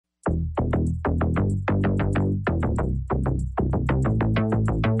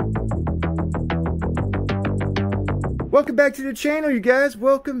Welcome back to the channel, you guys.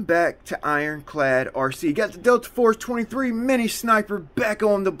 Welcome back to Ironclad RC. Got the Deltaforce 23 Mini Sniper back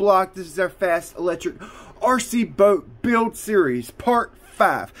on the block. This is our fast electric RC boat build series, part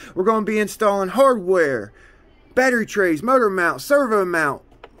 5. We're going to be installing hardware, battery trays, motor mount, servo mount,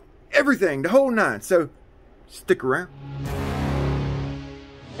 everything, the whole nine. So, stick around.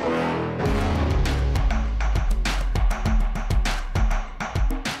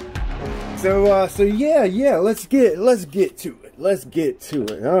 So yeah, let's get to it. Let's get to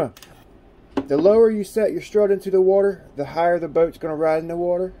it, huh? The lower you set your strut into the water, the higher the boat's gonna ride in the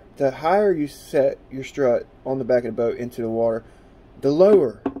water. The higher you set your strut on the back of the boat into the water, the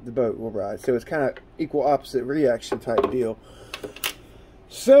lower the boat will ride. So it's kind of equal opposite reaction type deal.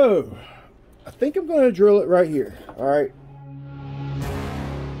 So I think I'm gonna drill it right here. All right,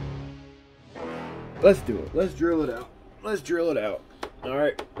 let's do it. Let's drill it out. Let's drill it out. All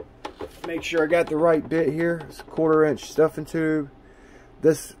right. Make sure I got the right bit here. It's a 1/4 inch stuffing tube.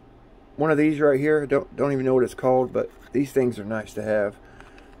 This one of these right here, don't even know what it's called, but these things are nice to have.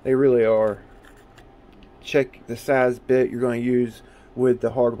 They really are. Check the size bit you're going to use with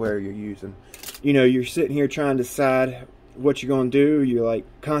the hardware you're using. You know, you're sitting here trying to decide what you're going to do. You're like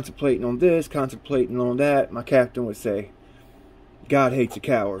contemplating on this, contemplating on that. My captain would say, God hates a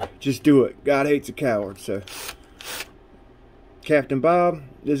coward. Just do it. God hates a coward. So Captain Bob,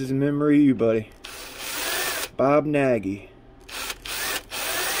 this is a memory of you, buddy. Bob Nagy.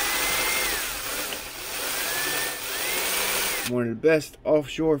 One of the best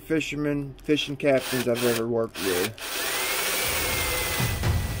offshore fishing captains I've ever worked with.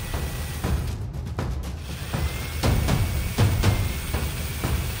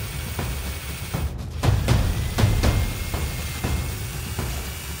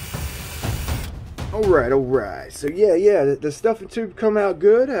 Alright, so yeah, the stuffing tube come out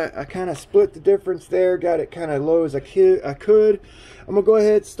good. I kind of split the difference there, got it kind of low as I could. I'm gonna go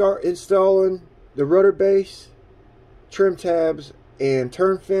ahead and start installing the rudder base, trim tabs, and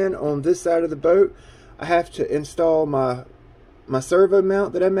turn fin on this side of the boat. I have to install my servo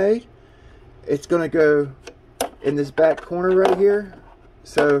mount that I made. It's gonna go in this back corner right here,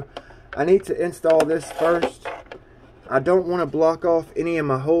 so I need to install this first. I don't want to block off any of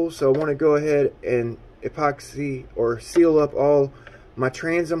my holes, so I want to go ahead and epoxy or seal up all my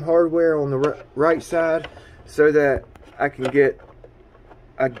transom hardware on the right side so that I can get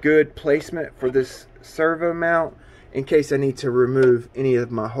a good placement for this servo mount in case I need to remove any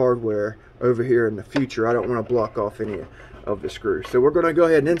of my hardware over here in the future. I don't want to block off any of the screws. So we're going to go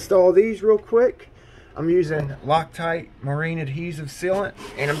ahead and install these real quick. I'm using Loctite marine adhesive sealant,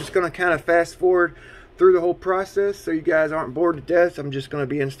 and I'm just going to kind of fast forward through the whole process so you guys aren't bored to death. I'm just going to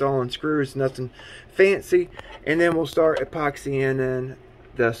be installing screws, nothing fancy, and then we'll start epoxying in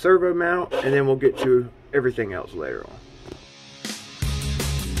the servo mount, and then we'll get to everything else later on.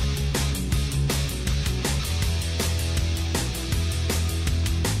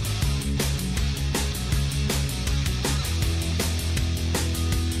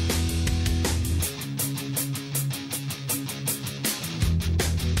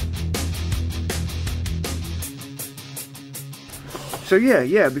 So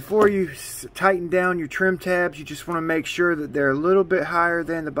yeah, before you tighten down your trim tabs, you just want to make sure that they're a little bit higher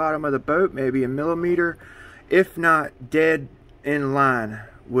than the bottom of the boat, maybe a millimeter, if not dead in line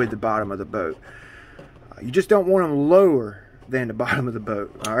with the bottom of the boat. You just don't want them lower than the bottom of the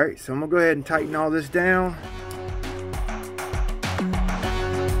boat. Alright, so I'm going to go ahead and tighten all this down.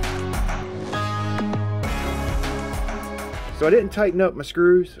 So I didn't tighten up my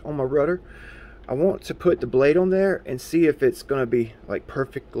screws on my rudder. I want to put the blade on there and see if it's going to be like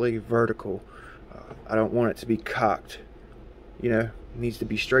perfectly vertical. I don't want it to be cocked. You know, it needs to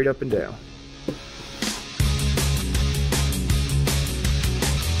be straight up and down.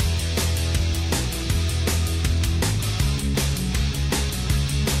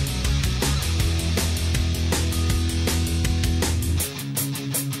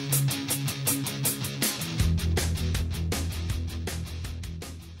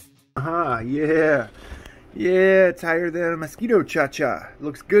 Yeah, tighter than a mosquito cha-cha.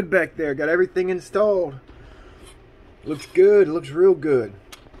 Looks good back there. Got everything installed. Looks good. Looks real good.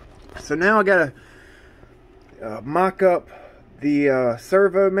 So now I gotta mock up the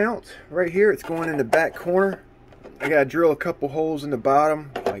servo mount right here. It's going in the back corner. I gotta drill a couple holes in the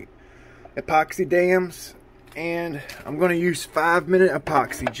bottom, like epoxy dams, and I'm gonna use 5-minute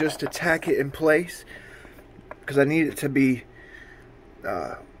epoxy just to tack it in place because I need it to be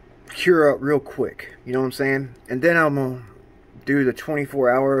cure up real quick, you know what I'm saying? And then I'm gonna do the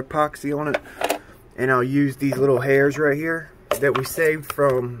 24-hour epoxy on it, and I'll use these little hairs right here that we saved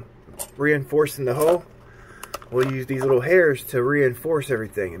from reinforcing the hull. we'll use these little hairs to reinforce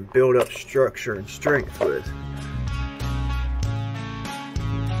everything and build up structure and strength with.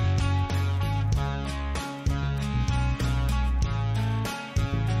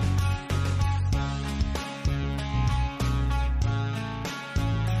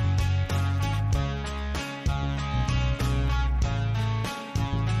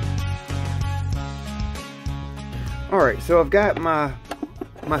 Alright, so I've got my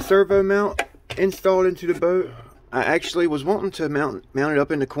servo mount installed into the boat. I actually was wanting to mount it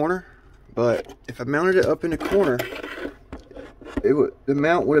up in the corner, but if I mounted it up in the corner, the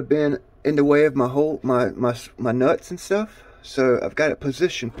mount would have been in the way of my nuts and stuff. So I've got it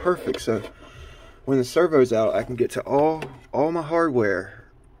positioned perfect, so when the servo's out, I can get to all my hardware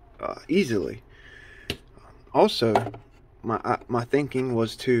easily. Also, my thinking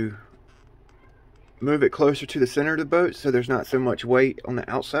was to move it closer to the center of the boat so there's not so much weight on the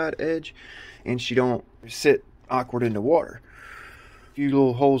outside edge and she don't sit awkward in the water. A few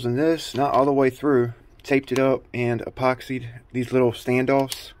little holes in this, not all the way through, taped it up and epoxied these little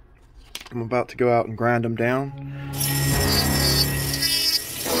standoffs. I'm about to go out and grind them down.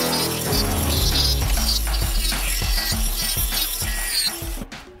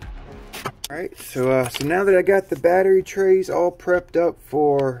 Alright, so now that I got the battery trays all prepped up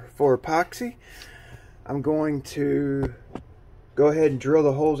for epoxy, I'm going to go ahead and drill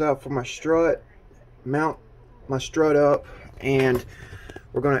the holes out for my strut, mount my strut up, and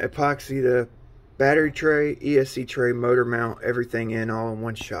we're going to epoxy the battery tray, ESC tray, motor mount, everything in all in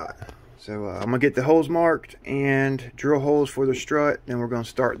one shot. So I'm going to get the holes marked and drill holes for the strut, and we're going to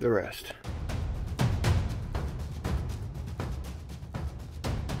start the rest.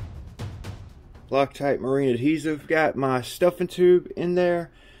 Loctite marine adhesive. Got my stuffing tube in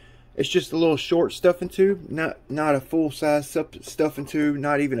there. It's just a little short stuffing tube, not a full-size stuffing tube,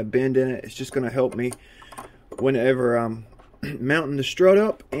 not even a bend in it. It's just going to help me whenever I'm mounting the strut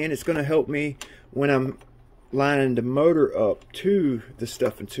up, and it's going to help me when I'm lining the motor up to the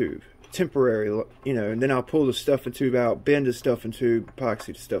stuffing tube. Temporary, you know, and then I'll pull the stuffing tube out, bend the stuffing tube,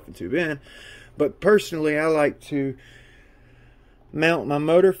 epoxy the stuffing tube in. But personally, I like to mount my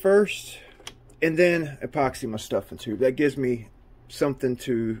motor first and then epoxy my stuffing tube. That gives me something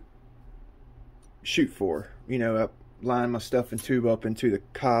to shoot for, you know. Line my stuffing tube up into the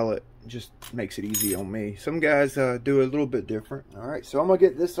collet, just makes it easy on me. Some guys do a little bit different. All right, so I'm gonna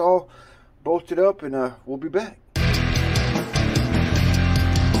get this all bolted up, and we'll be back.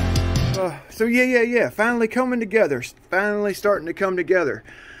 So yeah, finally coming together, finally starting to come together.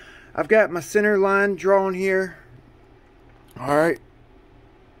 I've got my center line drawn here. All right,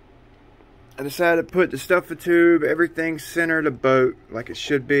 I decided to put the stuffing tube, everything center the boat like it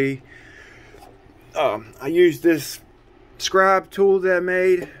should be. I used this scribe tool that I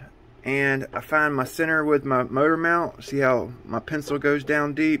made, and I find my center with my motor mount. See how my pencil goes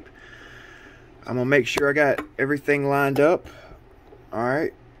down deep? I'm gonna make sure I got everything lined up. All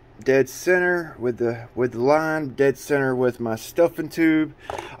right, dead center with the line, dead center with my stuffing tube.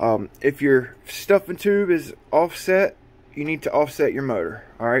 If your stuffing tube is offset, you need to offset your motor.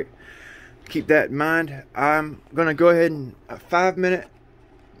 All right, keep that in mind. I'm gonna go ahead and a 5-minute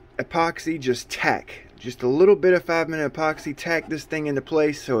epoxy, just a little bit of 5-minute epoxy, tack this thing into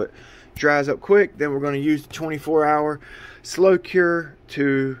place so it dries up quick. Then we're going to use the 24-hour slow cure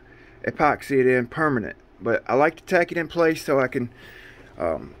to epoxy it in permanent. But I like to tack it in place so I can,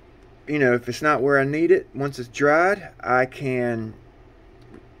 you know, if it's not where I need it, once it's dried, I can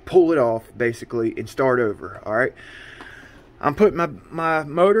pull it off basically and start over. All right, I'm putting my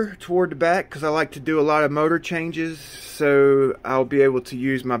motor toward the back because I like to do a lot of motor changes, so I'll be able to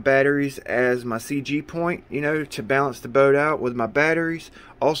use my batteries as my CG point, you know, to balance the boat out with my batteries.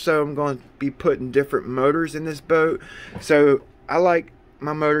 Also, I'm going to be putting different motors in this boat, so I like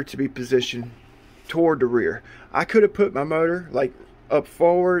my motor to be positioned toward the rear. I could have put my motor like up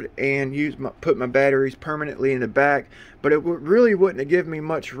forward and put my batteries permanently in the back, but it really wouldn't have given me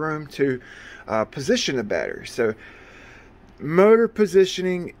much room to position the battery. So motor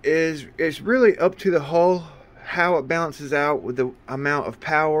positioning is really up to the hull, how it balances out with the amount of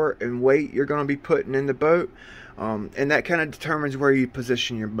power and weight you're going to be putting in the boat, and that kind of determines where you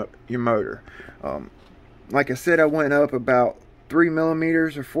position your motor. Like I said, I went up about 3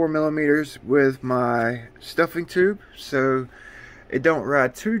 millimeters or 4 millimeters with my stuffing tube, so it don't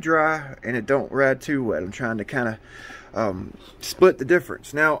ride too dry and it don't ride too wet. I'm trying to kind of split the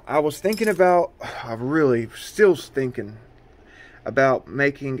difference. Now, I was thinking about, I'm really still thinking about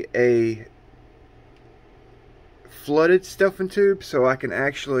making a flooded stuffing tube so I can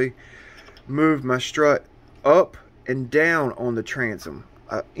actually move my strut up and down on the transom.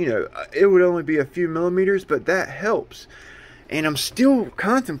 You know, it would only be a few millimeters, but that helps. And I'm still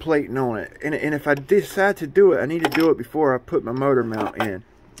contemplating on it. And if I decide to do it, I need to do it before I put my motor mount in.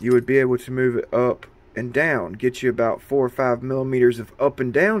 You would be able to move it up and down, get you about 4 or 5 millimeters of up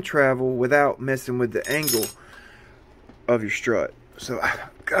and down travel without messing with the angle of your strut. So,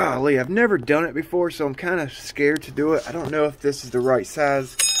 golly, I've never done it before, so I'm kind of scared to do it. I don't know if this is the right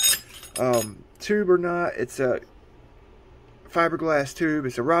size tube or not. It's a fiberglass tube.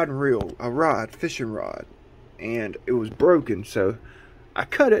 It's a rod and reel, fishing rod, and it was broken, so I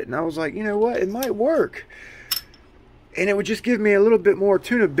cut it, and I was like, you know what, it might work, and it would just give me a little bit more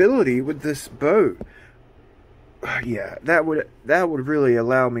tunability with this boat. Yeah, that would really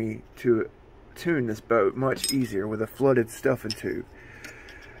allow me to tune this boat much easier with a flooded stuffing tube.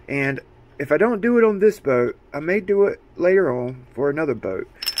 And if I don't do it on this boat, I may do it later on for another boat.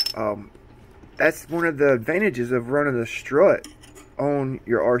 That's one of the advantages of running a strut on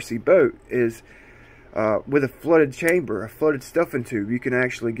your RC boat is with a flooded chamber, a flooded stuffing tube, you can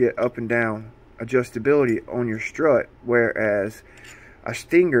actually get up and down adjustability on your strut, whereas a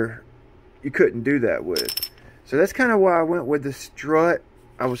Stinger you couldn't do that with. So that's kind of why I went with the strut.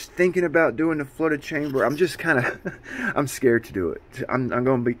 I was thinking about doing the flooded chamber. I'm just kind of, I'm scared to do it. I'm going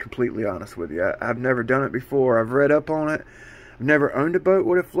to be completely honest with you. I've never done it before. I've read up on it. I've never owned a boat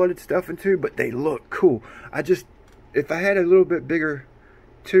with a flooded stuffing tube, but they look cool. If I had a little bit bigger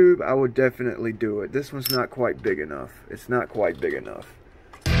tube, I would definitely do it. This one's not quite big enough. It's not quite big enough.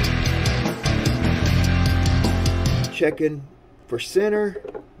 Checking for center.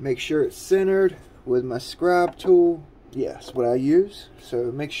 Make sure it's centered with my scribe tool. Yes, what I use.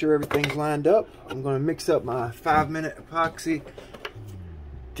 So make sure everything's lined up. I'm going to mix up my 5-minute epoxy.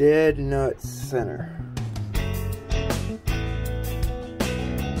 Dead nut center.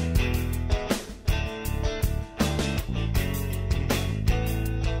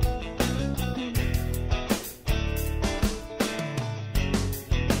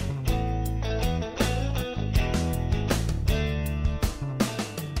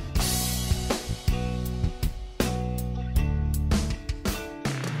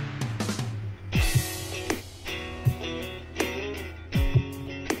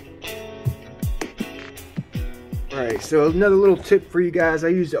 Alright, so another little tip for you guys. I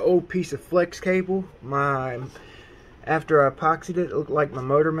used an old piece of flex cable. After I epoxied it, it looked like my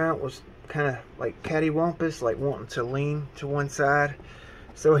motor mount was kind of like cattywampus, like wanting to lean to one side.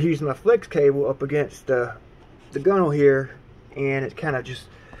 So I used my flex cable up against the gunnel here, and it kind of just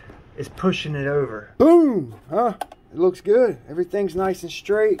is pushing it over. Boom! Huh? It looks good. Everything's nice and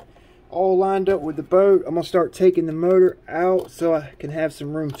straight, all lined up with the boat. I'm going to start taking the motor out so I can have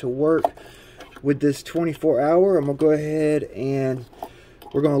some room to work with this 24-hour. I'm going to go ahead and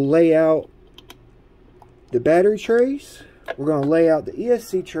we're going to lay out the battery trays. We're going to lay out the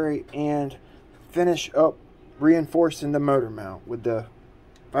ESC tray and finish up reinforcing the motor mount with the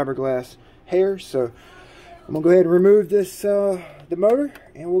fiberglass hair. So I'm going to go ahead and remove this the motor,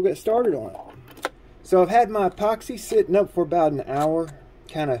 and we'll get started on it. So I've had my epoxy sitting up for about an hour,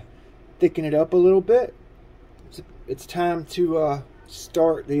 kind of thicken it up a little bit. It's time to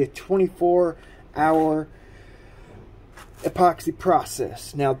start the 24-hour epoxy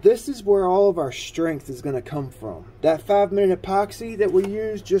process. Now this is where all of our strength is going to come from. That 5-minute epoxy that we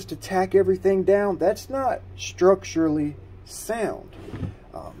use just to tack everything down, that's not structurally sound.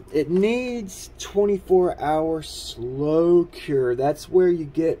 It needs 24-hour slow cure. That's where you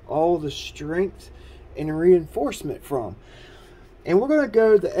get all the strength and reinforcement from. And we're going to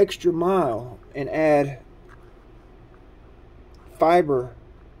go the extra mile and add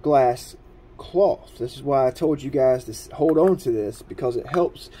fiberglass cloth. This is why I told you guys to hold on to this, because it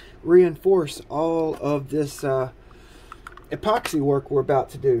helps reinforce all of this epoxy work we're about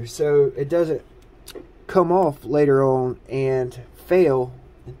to do, so it doesn't come off later on and fail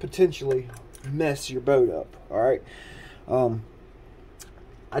and potentially mess your boat up. Alright,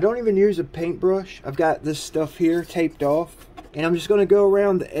 I don't even use a paintbrush. I've got this stuff here taped off, and I'm just going to go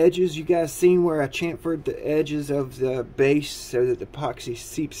around the edges. You guys seen where I chamfered the edges of the base so that the epoxy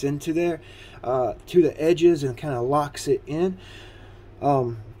seeps into there, to the edges, and kind of locks it in.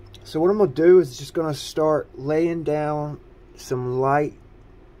 So what I'm going to do is just going to start laying down some light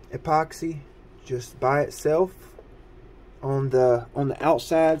epoxy just by itself on the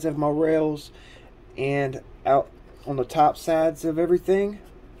outsides of my rails and out on the top sides of everything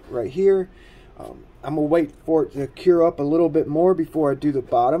right here. I'm gonna wait for it to cure up a little bit more before I do the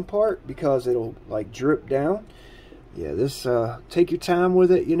bottom part, because it'll like drip down. Yeah, this take your time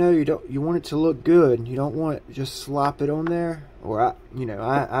with it. You know, you want it to look good. You don't want it just slop it on there. Or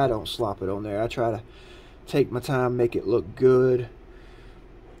I don't slop it on there. I try to take my time, make it look good.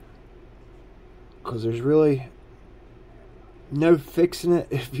 because there's really no fixing it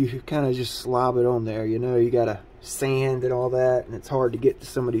if you kind of just slob it on there. You know, you gotta sand and all that, and it's hard to get to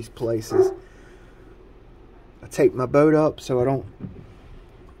some of these places. I tape my boat up so I don't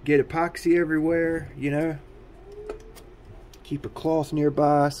get epoxy everywhere, you know. Keep a cloth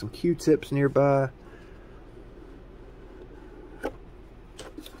nearby, some Q-tips nearby.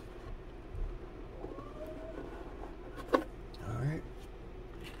 Alright,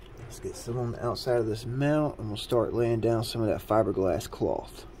 let's get some on the outside of this mount, and we'll start laying down some of that fiberglass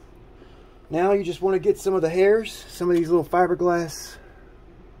cloth. Now you just want to get some of the hairs, some of these little fiberglass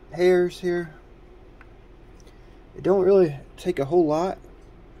hairs here. It don't really take a whole lot,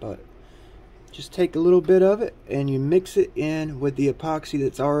 but just take a little bit of it and you mix it in with the epoxy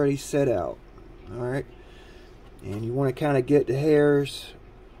that's already set out. Alright, and you want to kind of get the hairs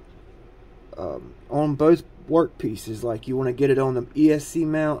on both work pieces. Like you want to get it on the ESC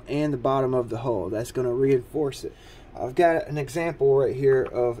mount and the bottom of the hull. That's going to reinforce it. I've got an example right here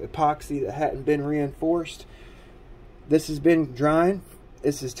of epoxy that hadn't been reinforced. This has been drying.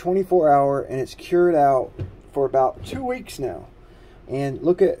 This is 24-hour and it's cured out for about 2 weeks now. And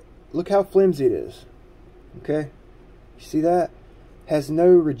look how flimsy it is. Okay, you see that? Has no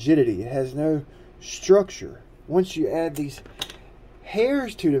rigidity. It has no structure. Once you add these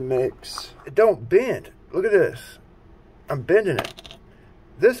hairs to the mix, it don't bend. Look at this. I'm bending it.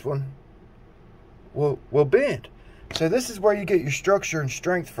 This one will bend. So this is where you get your structure and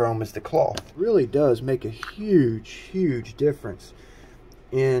strength from, is the cloth. It really does make a huge difference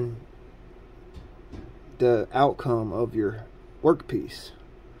in the outcome of your workpiece.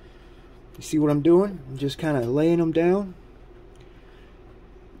 You see what I'm doing? I'm just kind of laying them down,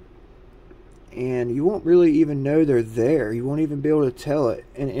 and you won't really even know they're there. You won't even be able to tell it.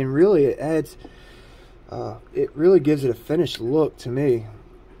 And really it adds, it really gives it a finished look to me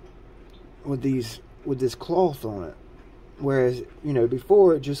with this cloth on it. Whereas, you know,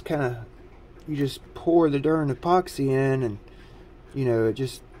 before it just kind of, you just pour the darn epoxy in, and you know, it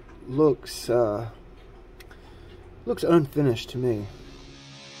just looks unfinished to me.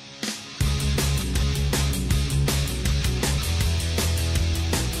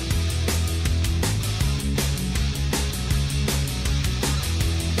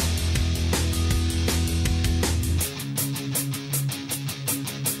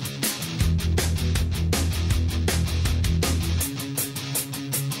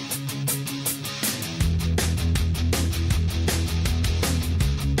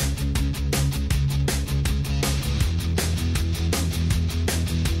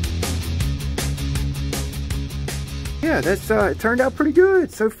 Yeah, that's it turned out pretty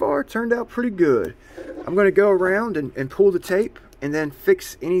good. So far, it turned out pretty good. I'm going to go around and pull the tape and then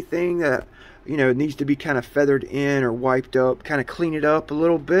fix anything that, you know, needs to be kind of feathered in or wiped up, kind of clean it up a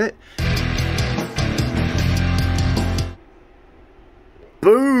little bit.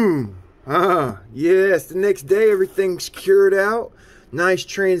 Boom! Yes, the next day everything's cured out. Nice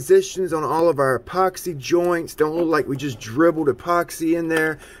transitions on all of our epoxy joints. Don't look like we just dribbled epoxy in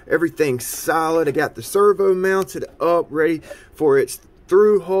there. Everything's solid. I got the servo mounted up, ready for its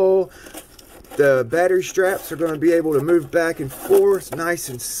through hole. The battery straps are going to be able to move back and forth nice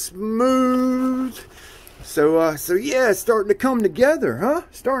and smooth. So yeah, it's starting to come together, huh?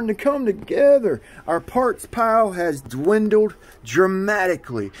 Starting to come together. Our parts pile has dwindled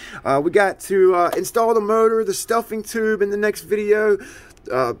dramatically. We got to install the motor, the stuffing tube in the next video,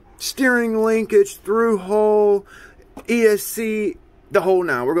 steering linkage, through hole, ESC, the whole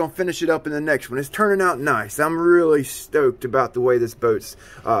nine. We're going to finish it up in the next one. It's turning out nice. I'm really stoked about the way this boat's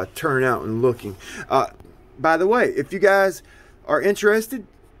turning out and looking. By the way, if you guys are interested,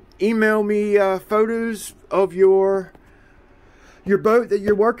 email me photos of your boat that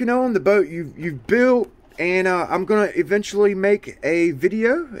you're working on, the boat you've built, and I'm gonna eventually make a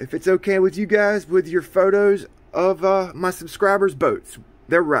video, if it's okay with you guys, with your photos of my subscribers' boats,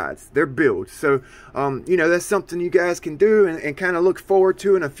 their rides, their builds. So you know, that's something you guys can do and kind of look forward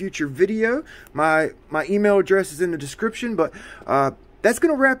to in a future video. My email address is in the description. But that's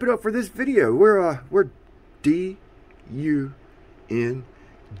gonna wrap it up for this video. We're D-U-N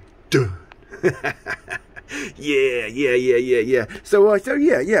done. Yeah. So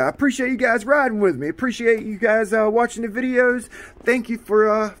yeah, I appreciate you guys riding with me. Appreciate you guys watching the videos. Thank you for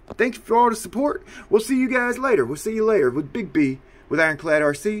all the support. We'll see you guys later. We'll see you later with Big B with Ironclad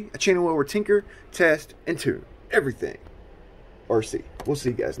RC, a channel where we tinker, test, and tune everything RC. We'll see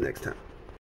you guys next time.